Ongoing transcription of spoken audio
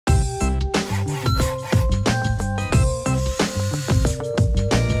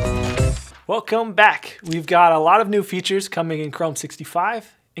Welcome back. We've got a lot of new features coming in Chrome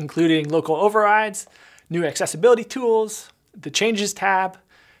 65, including local overrides, new accessibility tools, the Changes tab,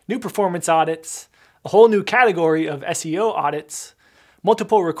 new performance audits, a whole new category of SEO audits,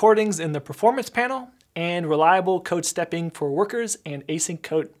 multiple recordings in the performance panel, and reliable code stepping for workers and async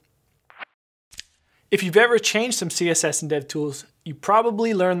code. If you've ever changed some CSS in DevTools, you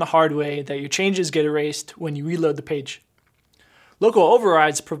probably learned the hard way that your changes get erased when you reload the page. Local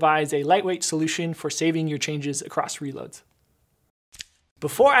overrides provides a lightweight solution for saving your changes across reloads.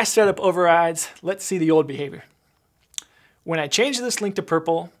 Before I set up overrides, let's see the old behavior. When I change this link to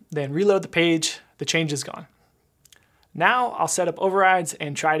purple, then reload the page, the change is gone. Now I'll set up overrides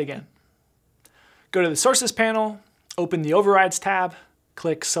and try it again. Go to the Sources panel, open the Overrides tab,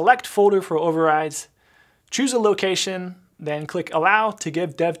 click Select Folder for Overrides, choose a location, then click Allow to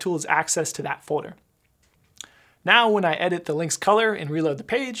give DevTools access to that folder. Now when I edit the link's color and reload the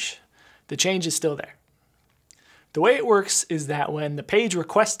page, the change is still there. The way it works is that when the page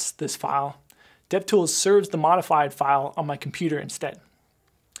requests this file, DevTools serves the modified file on my computer instead.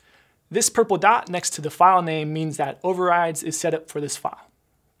 This purple dot next to the file name means that Overrides is set up for this file.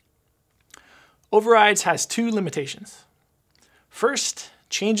 Overrides has two limitations. First,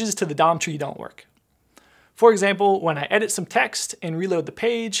 changes to the DOM tree don't work. For example, when I edit some text and reload the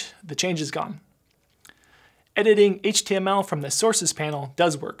page, the change is gone. Editing HTML from the Sources panel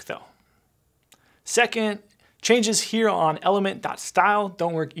does work though. Second, changes here on element.style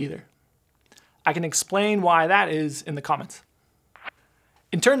don't work either. I can explain why that is in the comments.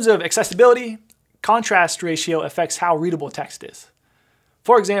 In terms of accessibility, contrast ratio affects how readable text is.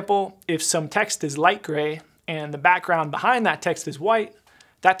 For example, if some text is light gray and the background behind that text is white,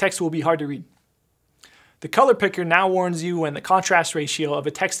 that text will be hard to read. The color picker now warns you when the contrast ratio of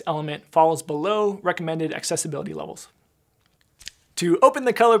a text element falls below recommended accessibility levels. To open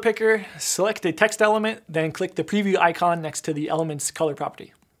the color picker, select a text element, then click the preview icon next to the element's color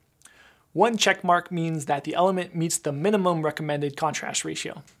property. One check mark means that the element meets the minimum recommended contrast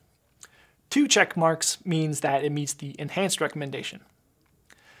ratio. Two check marks means that it meets the enhanced recommendation.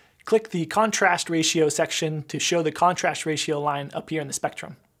 Click the contrast ratio section to show the contrast ratio line up here in the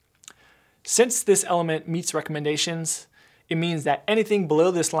spectrum. Since this element meets recommendations, it means that anything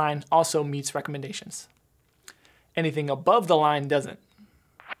below this line also meets recommendations. Anything above the line doesn't.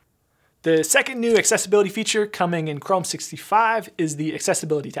 The second new accessibility feature coming in Chrome 65 is the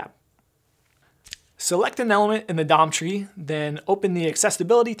Accessibility tab. Select an element in the DOM tree, then open the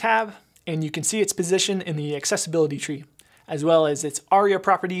Accessibility tab, and you can see its position in the accessibility tree, as well as its ARIA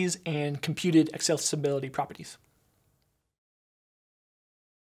properties and computed accessibility properties.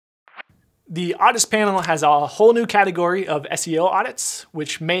 The Audits panel has a whole new category of SEO audits,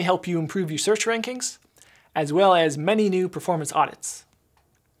 which may help you improve your search rankings, as well as many new performance audits.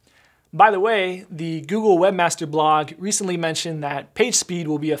 By the way, the Google Webmaster blog recently mentioned that page speed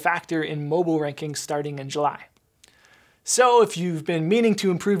will be a factor in mobile rankings starting in July. So if you've been meaning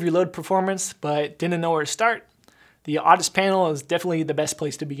to improve your load performance but didn't know where to start, the Audits panel is definitely the best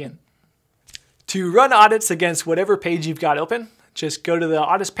place to begin. To run audits against whatever page you've got open, just go to the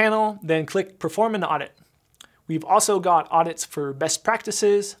Audits panel, then click Perform an Audit. We've also got audits for best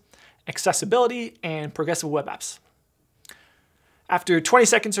practices, accessibility, and progressive web apps. After 20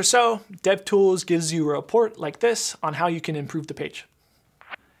 seconds or so, DevTools gives you a report like this on how you can improve the page.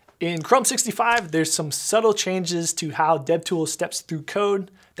 In Chrome 65, there's some subtle changes to how DevTools steps through code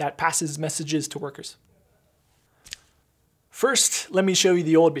that passes messages to workers. First, let me show you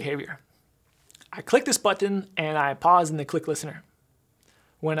the old behavior. I click this button and I pause in the click listener.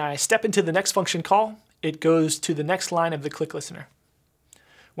 When I step into the next function call, it goes to the next line of the click listener.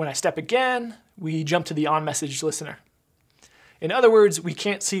 When I step again, we jump to the on message listener. In other words, we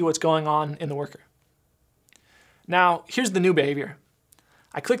can't see what's going on in the worker. Now, here's the new behavior.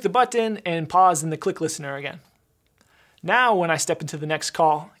 I click the button and pause in the click listener again. Now, when I step into the next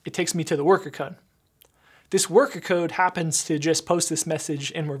call, it takes me to the worker code. This worker code happens to just post this message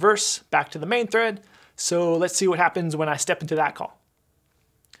in reverse back to the main thread, so let's see what happens when I step into that call.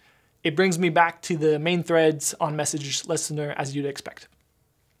 It brings me back to the main thread's on message listener as you'd expect.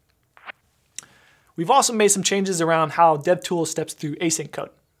 We've also made some changes around how DevTools steps through async code.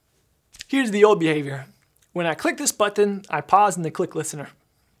 Here's the old behavior. When I click this button, I pause in the click listener.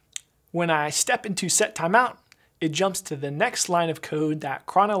 When I step into set timeout, it jumps to the next line of code that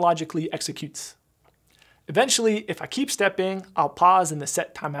chronologically executes. Eventually, if I keep stepping, I'll pause in the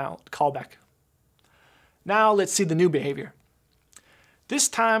set timeout callback. Now let's see the new behavior. This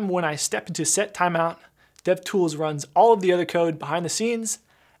time when I step into set timeout, DevTools runs all of the other code behind the scenes,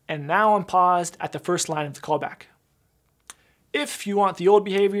 and now I'm paused at the first line of the callback. If you want the old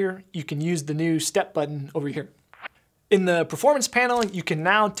behavior, you can use the new step button over here. In the performance panel, you can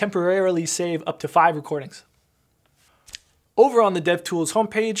now temporarily save up to 5 recordings. Over on the DevTools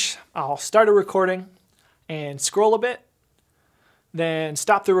homepage, I'll start a recording and scroll a bit, then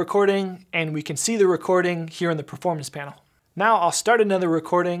stop the recording, and we can see the recording here in the performance panel. Now I'll start another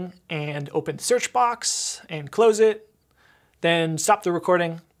recording and open the search box and close it, then stop the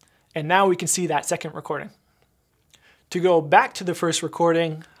recording, and now we can see that second recording. To go back to the first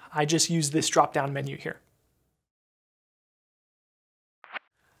recording, I just use this drop-down menu here.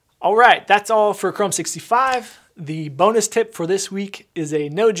 All right, that's all for Chrome 65. The bonus tip for this week is a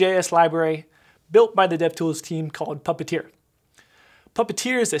Node.js library built by the DevTools team called Puppeteer.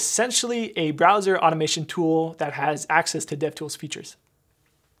 Puppeteer is essentially a browser automation tool that has access to DevTools features.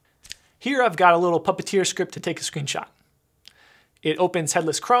 Here I've got a little Puppeteer script to take a screenshot. It opens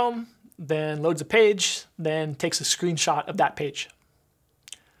headless Chrome, then loads a page, then takes a screenshot of that page.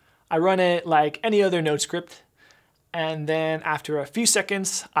 I run it like any other Node script, and then after a few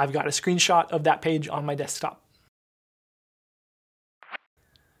seconds, I've got a screenshot of that page on my desktop.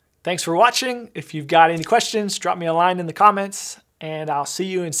 Thanks for watching. If you've got any questions, drop me a line in the comments, and I'll see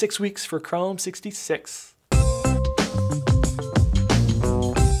you in 6 weeks for Chrome 66.